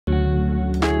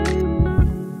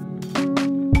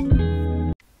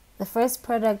first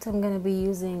product I'm going to be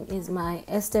using is my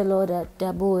Estee Lauder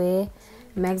Double Wear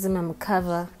Maximum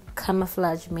Cover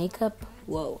Camouflage Makeup.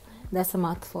 Whoa, that's a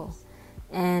mouthful.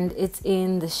 And it's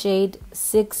in the shade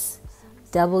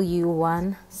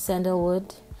 6W1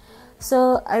 Sandalwood.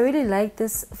 So I really like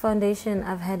this foundation.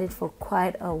 I've had it for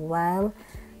quite a while.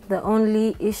 The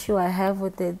only issue I have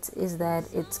with it is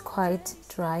that it's quite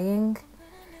drying,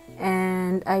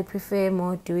 and I prefer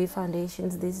more dewy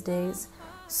foundations these days,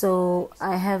 so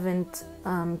I haven't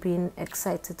been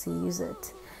excited to use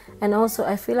it. And also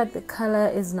I feel like the color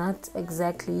is not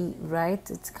exactly right.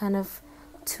 It's kind of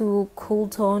too cool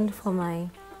toned for my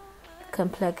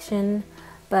complexion,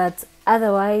 but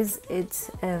otherwise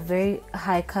it's a very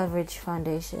high coverage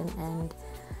foundation, and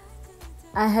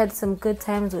I had some good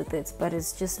times with it, but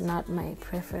it's just not my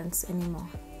preference anymore.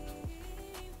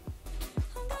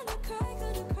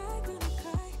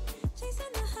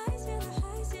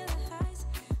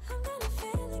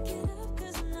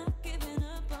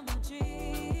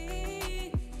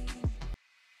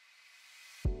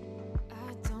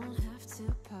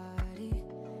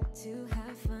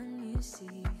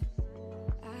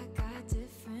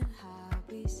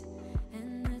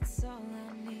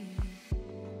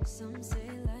 Some say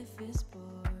life is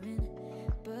boring,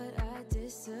 but I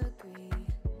disagree.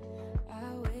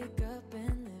 I wake up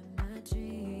and live my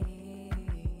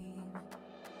dream.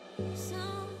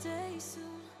 Someday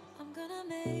soon I'm gonna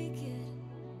make it.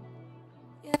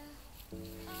 Yeah.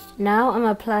 Now I'm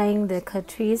applying the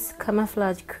Catrice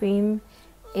Camouflage Cream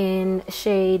in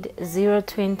shade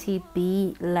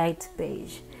 020B Light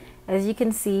Beige. As you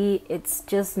can see, it's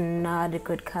just not a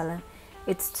good color.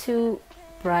 It's too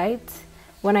bright.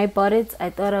 When I bought it, I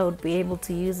thought I would be able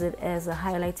to use it as a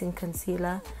highlighting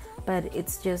concealer, but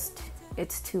it's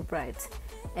too bright.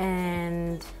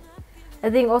 And I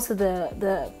think also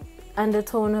the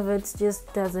undertone of it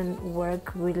just doesn't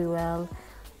work really well.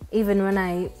 Even when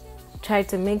I try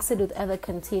to mix it with other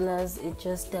concealers, it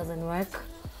just doesn't work.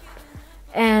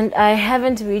 And I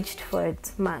haven't reached for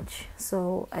it much,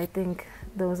 so I think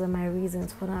those are my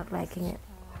reasons for not liking it.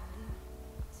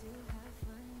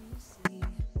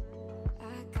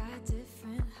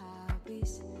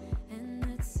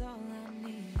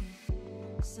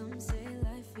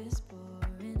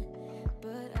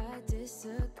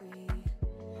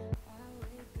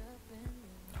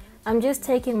 I'm just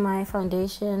taking my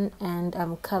foundation and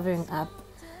I'm covering up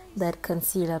that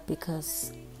concealer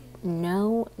because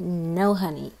no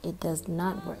honey, it does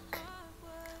not work.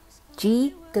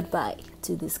 Goodbye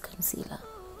to this concealer.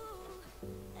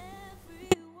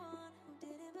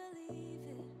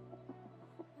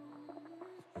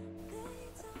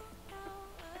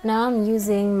 Now I'm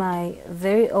using my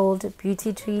very old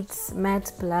Beauty Treats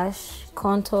Matte Blush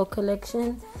Contour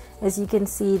Collection. As you can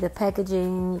see, the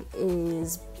packaging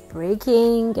is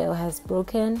breaking or has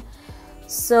broken.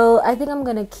 So I think I'm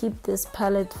gonna keep this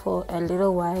palette for a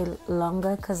little while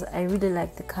longer because I really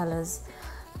like the colors.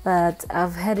 But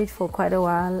I've had it for quite a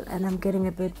while and I'm getting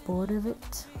a bit bored of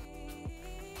it.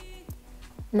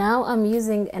 Now I'm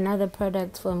using another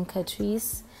product from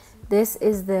Catrice. This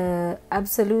is the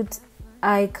Absolute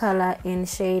Eye Colour in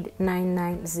shade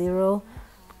 990.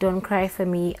 Don't Cry For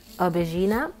Me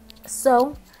Aubergina.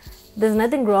 So there's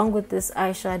nothing wrong with this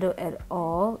eyeshadow at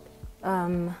all.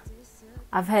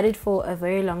 I've had it for a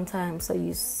very long time, so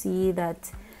you see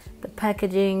that the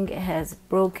packaging has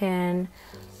broken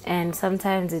and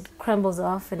sometimes it crumbles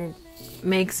off and it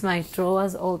makes my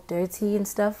drawers all dirty and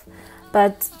stuff.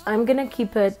 But I'm gonna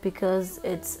keep it because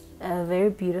it's a very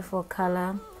beautiful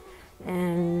color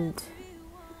and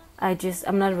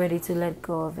I'm not ready to let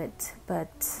go of it.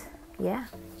 But yeah.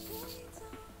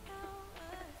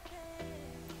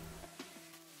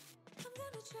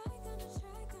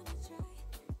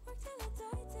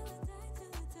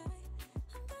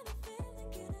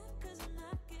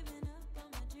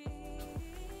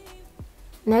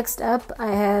 Next up,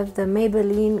 I have the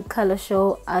Maybelline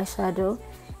Colorshow Eyeshadow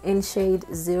in shade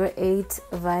 08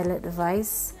 Violet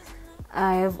Vice.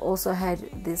 I have also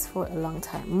had this for a long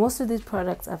time. Most of these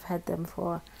products I've had them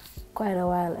for quite a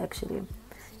while actually.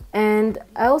 And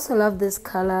I also love this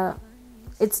color.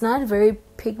 It's not very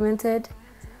pigmented,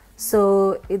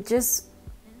 so it just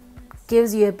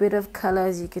gives you a bit of color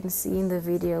as you can see in the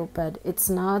video, but it's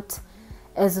not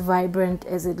as vibrant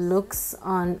as it looks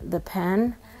on the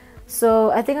pan.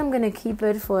 So I think I'm gonna keep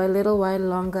it for a little while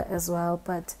longer as well,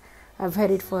 but I've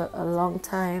had it for a long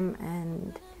time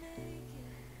and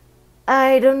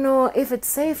I don't know if it's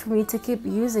safe for me to keep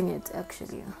using it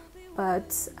actually,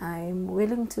 but I'm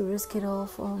willing to risk it all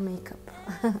for makeup.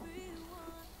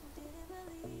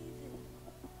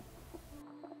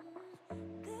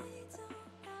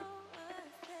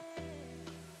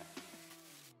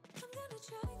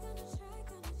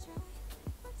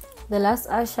 The last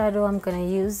eyeshadow I'm gonna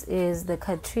use is the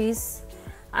Catrice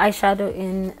Eyeshadow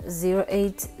in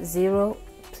 080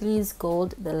 Please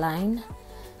Gold the line,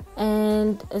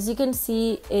 and as you can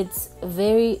see, it's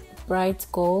very bright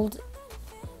gold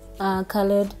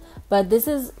colored, but this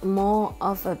is more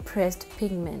of a pressed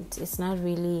pigment. It's not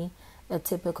really a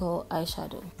typical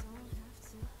eyeshadow.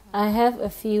 I have a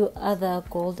few other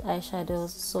gold eyeshadows,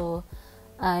 so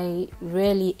I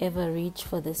rarely ever reach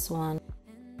for this one.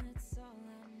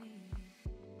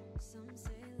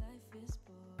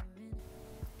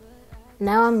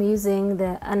 Now I'm using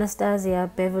the Anastasia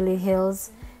Beverly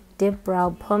Hills Dip Brow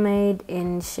Pomade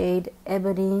in shade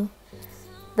Ebony.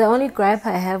 The only gripe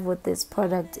I have with this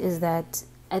product is that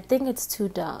I think it's too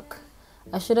dark.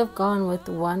 I should have gone with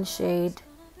one shade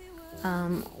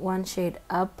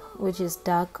up, which is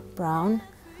dark brown,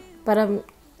 but I'm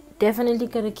definitely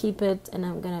gonna keep it, and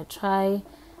I'm gonna try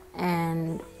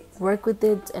and work with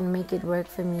it and make it work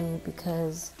for me,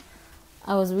 because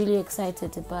I was really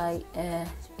excited to buy a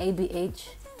ABH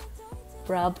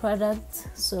brow product,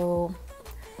 so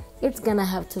it's gonna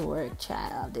have to work,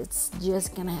 child. It's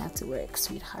just gonna have to work,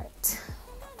 sweetheart.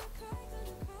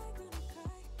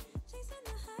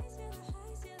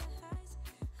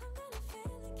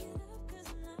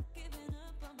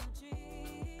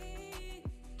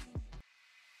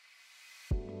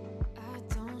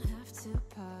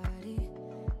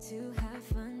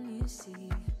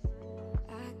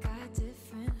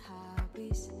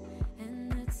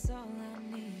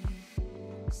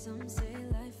 Some say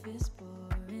life is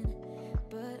boring,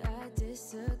 but I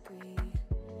disagree.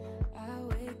 I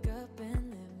wake up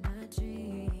and live my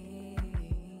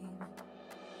dream.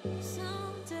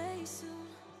 Someday soon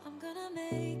I'm gonna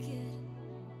make it.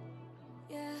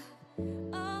 Yeah,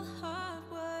 all hard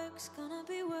work's gonna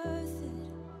be worth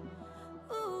it.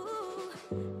 Ooh,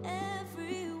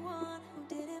 everyone who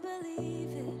didn't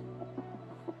believe it,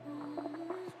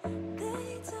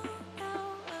 they don't know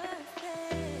worth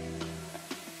it.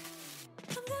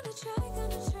 I'm gonna try,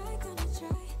 gonna try, gonna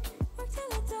try. Work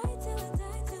till I die, till I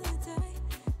die, till I die.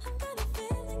 I'm gonna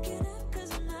fail and get up,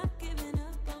 'cause I'm not giving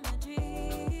up on my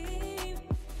dream.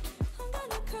 I'm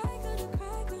gonna cry, gonna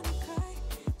cry, gonna cry.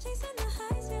 Chasing the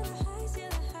highs, yeah, the highs, yeah,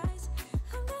 the highs.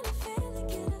 I'm gonna fail and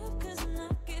get up, 'cause I'm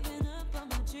not giving up on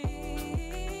my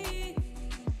dream.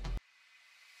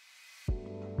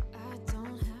 I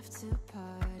don't have to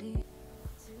party.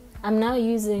 I'm now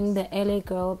using the LA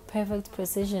Girl Perfect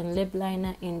Precision Lip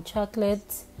Liner in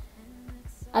Chocolate.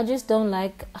 I just don't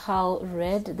like how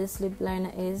red this lip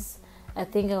liner is. I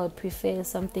think I would prefer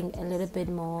something a little bit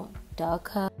more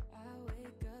darker.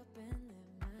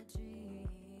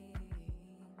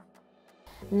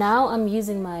 Now I'm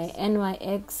using my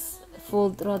NYX Full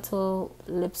Throttle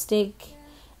lipstick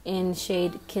in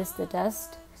shade Kiss the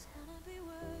Dust.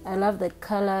 I love the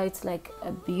color. It's like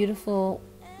a beautiful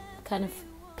kind of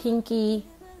pinky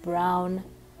brown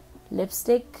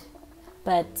lipstick,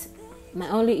 but my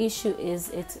only issue is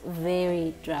it's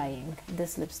very drying,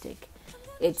 this lipstick.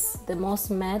 It's the most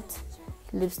matte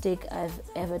lipstick I've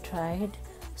ever tried,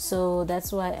 so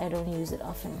that's why I don't use it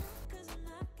often.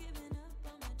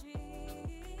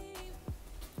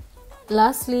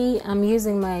 Lastly, I'm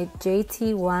using my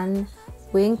JT1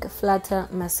 Wink Flutter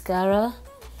mascara.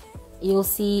 You'll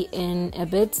see in a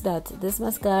bit that this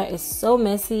mascara is so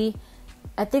messy.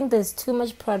 I think there's too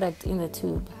much product in the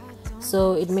tube,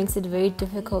 so it makes it very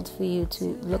difficult for you to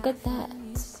look at that.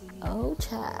 Oh,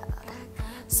 child.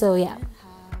 So yeah.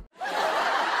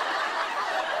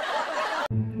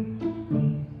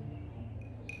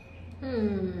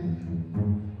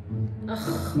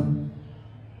 Ugh.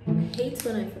 I hate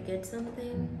when I forget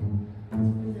something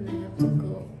and then I have to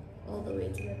go all the way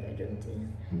to the bedroom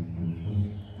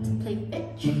to play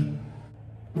fetch.